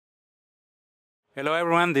Hello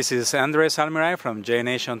everyone, this is Andrea Salmirai from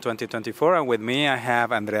JNation 2024, and with me I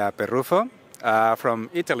have Andrea Peruffo from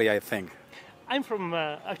Italy, I think. I'm from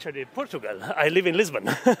actually Portugal. I live in Lisbon.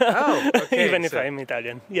 Oh, okay. Even if I'm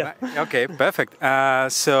Italian. Yeah. Okay, perfect.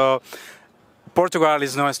 So Portugal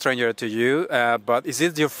is no stranger to you, but is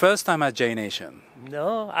it your first time at JNation?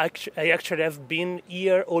 No, I actually have been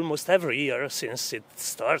here almost every year since it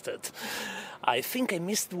started. I think I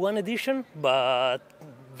missed one edition, but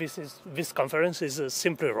this conference is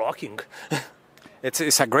simply rocking.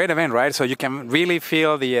 It's a great event, right? So you can really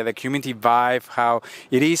feel the community vibe, how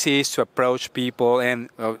easy it is to approach people and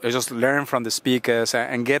just learn from the speakers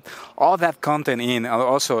and get all that content in, and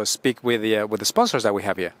also speak with the sponsors that we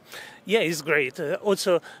have here. Yeah, it's great.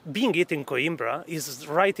 Also, being it in Coimbra is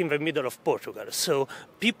right in the middle of Portugal. So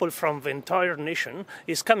people from the entire nation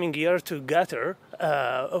is coming here to gather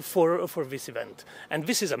for this event. And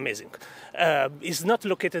this is amazing. It's not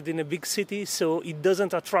located in a big city, so it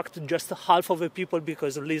doesn't attract just half of the people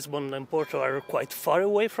because Lisbon and Porto are quite far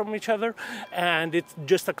away from each other. And it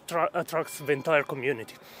just attracts the entire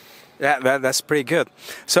community. Yeah, that's pretty good.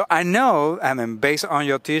 So I know, I mean, based on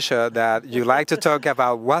your T-shirt, that you like to talk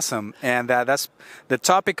about Wasm, and that's the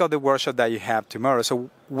topic of the workshop that you have tomorrow. So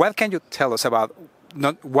what can you tell us about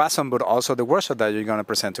not Wasm, but also the workshop that you're going to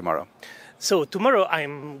present tomorrow? So tomorrow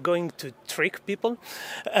I'm going to trick people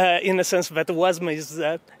in the sense that Wasm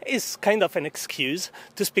is kind of an excuse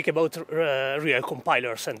to speak about real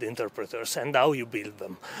compilers and interpreters and how you build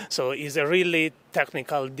them. So it's a really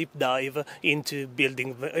technical deep dive into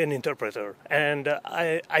building an interpreter, and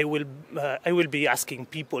I will be asking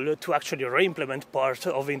people to actually re-implement part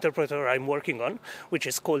of the interpreter I'm working on, which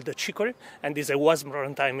is called the Chicory, and is a Wasm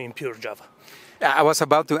runtime in pure Java. I was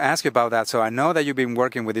about to ask you about that. So I know that you've been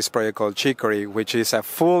working with this project called Chicory, which is a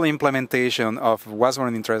full implementation of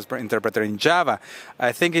Wasm interpreter in Java.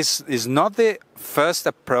 I think it's not the first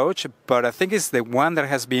approach, but I think it's the one that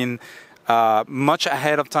has been much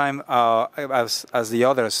ahead of time as the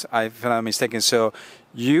others, if I'm not mistaken. So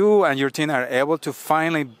you and your team are able to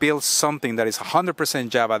finally build something that is 100%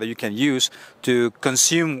 Java that you can use to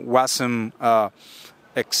consume Wasm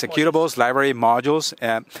executables, library, modules.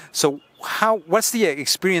 So what's the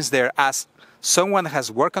experience there as someone that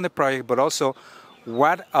has worked on the project, but also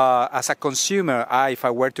what, as a consumer, if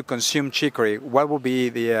I were to consume Chicory, what would be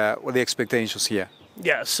the expectations here?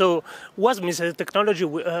 Yeah, so Wasm is a technology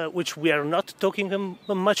which we are not talking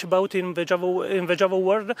much about in the Java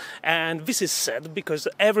world, and this is sad because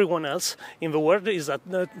everyone else in the world is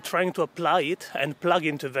trying to apply it and plug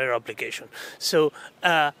into their application. So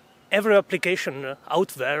every application out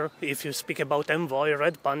there, if you speak about Envoy,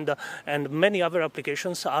 Red Panda, and many other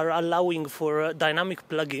applications, are allowing for dynamic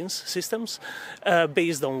plugins systems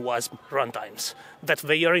based on Wasm runtimes that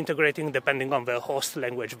they are integrating depending on the host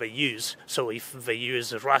language they use. So if they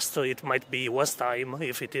use Rust, it might be Wastime.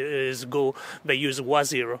 If it is Go, they use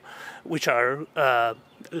Wazir, which are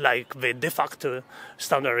like the de facto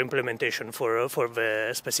standard implementation for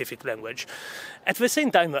the specific language. At the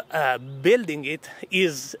same time, building it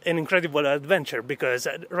is an incredible adventure because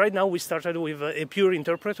right now we started with a pure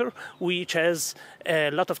interpreter, which has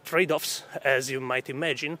a lot of trade-offs, as you might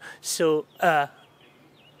imagine. So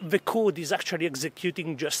the code is actually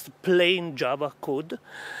executing just plain Java code,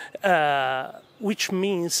 which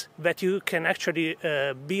means that you can actually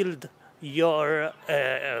build your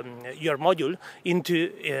module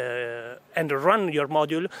into and run your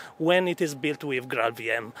module when it is built with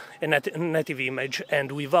GraalVM, a native image,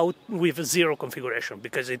 and with zero configuration,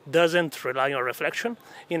 because it doesn't rely on reflection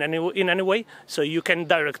in any way. So you can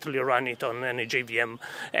directly run it on any JVM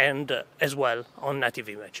and as well on native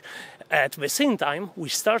image. At the same time, we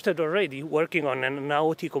started already working on an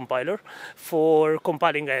AOT compiler for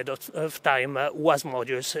compiling ahead of time Wasm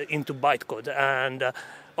modules into bytecode, and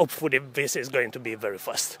hopefully this is going to be very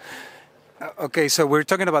fast. Okay, so we're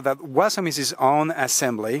talking about that Wasm is its own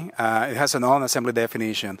assembly. It has an own assembly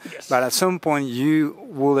definition. Yes. But at some point you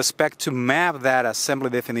will expect to map that assembly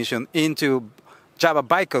definition into Java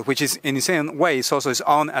bytecode, which is in the same way it's also its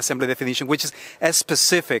own assembly definition, which is as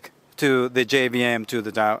specific to the JVM, to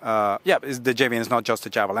the Java. The JVM is not just the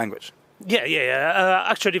Java language. Yeah.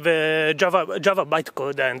 Actually, the Java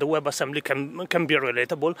bytecode and the WebAssembly can be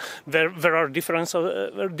relatable. There are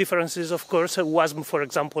differences, of course. Wasm, for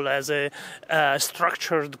example, has a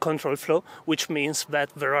structured control flow, which means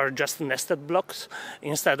that there are just nested blocks.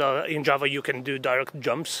 Instead of in Java, you can do direct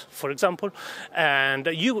jumps, for example,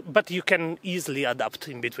 but you can easily adapt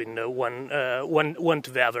in between one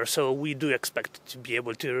to the other. So we do expect to be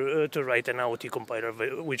able to write an AOT compiler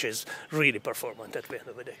which is really performant at the end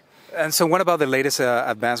of the day. And And so what about the latest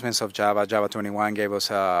advancements of Java? Java 21 gave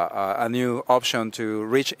us a new option to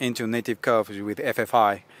reach into native code with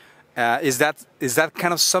FFI. Is that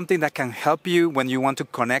kind of something that can help you when you want to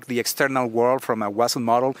connect the external world from a Wasm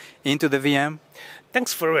model into the VM?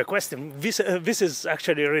 Thanks for your question. This is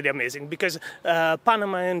actually really amazing because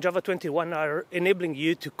Panama and Java 21 are enabling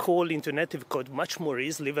you to call into native code much more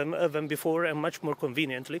easily than before and much more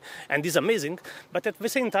conveniently. And this is amazing. But at the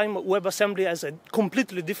same time, WebAssembly has a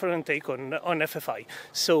completely different take on FFI.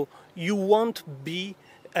 So you won't be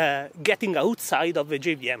getting outside of the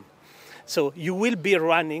JVM. So you will be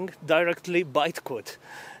running directly bytecode.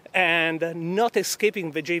 And not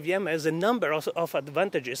escaping the JVM has a number of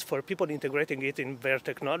advantages for people integrating it in their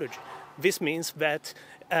technology. This means that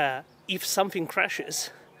if something crashes,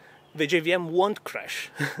 the JVM won't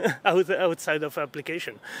crash outside of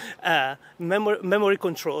application. Memory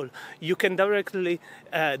control, you can directly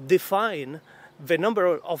define the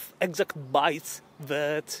number of exact bytes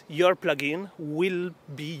that your plugin will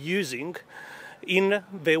be using in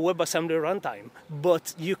the WebAssembly runtime,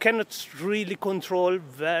 but you cannot really control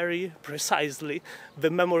very precisely the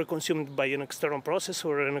memory consumed by an external process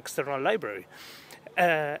or an external library.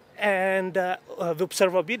 And the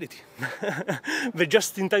observability, the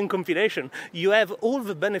just-in-time compilation. You have all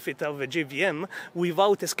the benefit of a JVM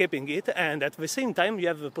without escaping it, and at the same time you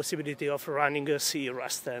have the possibility of running C,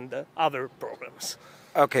 Rust, and other programs.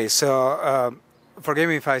 Okay, so forgive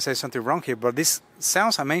me if I say something wrong here, but this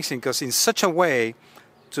sounds amazing because in such a way,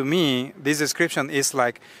 to me, this description is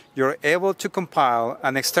like you're able to compile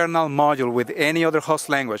an external module with any other host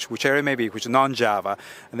language, whichever it may be, which is non-Java,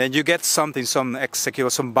 and then you get something, some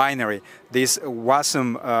executable, some binary, this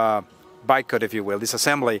Wasm bytecode, if you will, this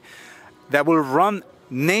assembly, that will run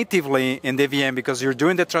natively in the VM because you're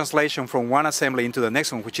doing the translation from one assembly into the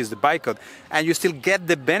next one, which is the bytecode, and you still get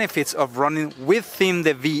the benefits of running within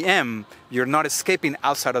the VM. You're not escaping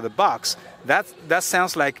outside of the box. That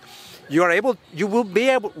sounds like you will be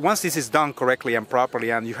able, once this is done correctly and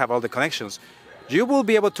properly and you have all the connections, you will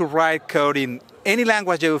be able to write code in any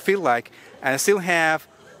language you feel like and still have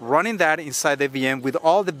running that inside the VM with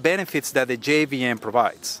all the benefits that the JVM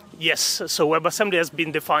provides. Yes, so WebAssembly has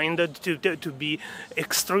been defined to be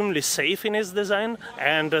extremely safe in its design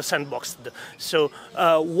and sandboxed. So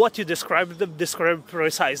what you described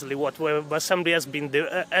precisely what WebAssembly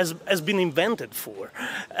has been invented for.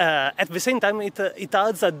 At the same time, it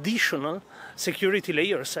adds additional security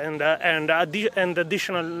layers and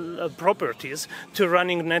additional properties to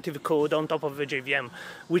running native code on top of the JVM,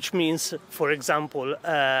 which means, for example,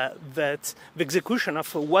 that the execution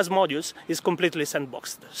of WAS modules is completely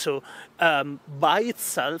sandboxed. So by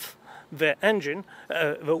itself, the engine,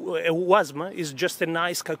 Wasm, is just a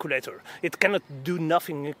nice calculator. It cannot do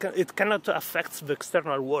nothing. It cannot affect the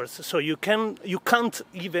external world. So you can't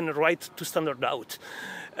even write to standard out.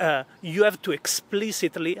 You have to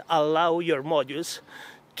explicitly allow your modules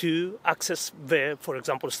to access the, for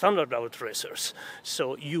example, standard out tracers.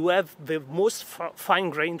 So you have the most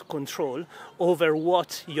fine-grained control over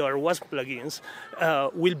what your Wasm plugins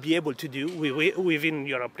will be able to do within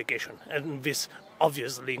your application. And this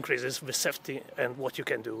obviously increases the safety and what you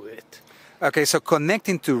can do with it. Okay, so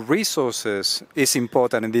connecting to resources is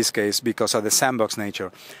important in this case because of the sandbox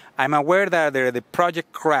nature. I'm aware that the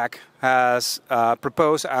Project Crack has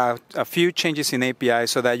proposed a few changes in API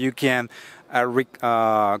so that you can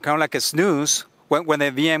kind of like a snooze when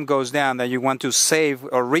the VM goes down, that you want to save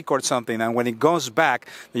or record something, and when it goes back,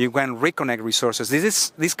 you can reconnect resources.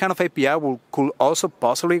 This kind of API could also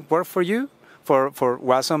possibly work for you, for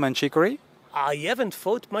Wasm and Chicory? I haven't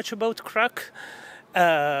thought much about Crack.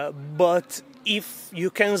 But if you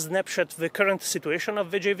can snapshot the current situation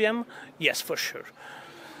of the JVM, yes, for sure.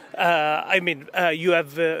 I mean, you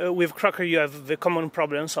have with Cracker you have the common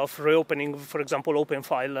problems of reopening, for example, open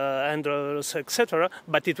file handlers, etc.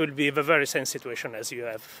 But it will be the very same situation as you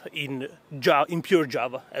have in pure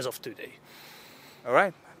Java as of today. All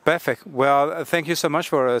right. Perfect. Well, thank you so much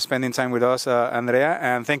for spending time with us, Andrea,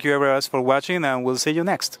 and thank you everyone else for watching, and we'll see you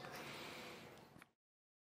next.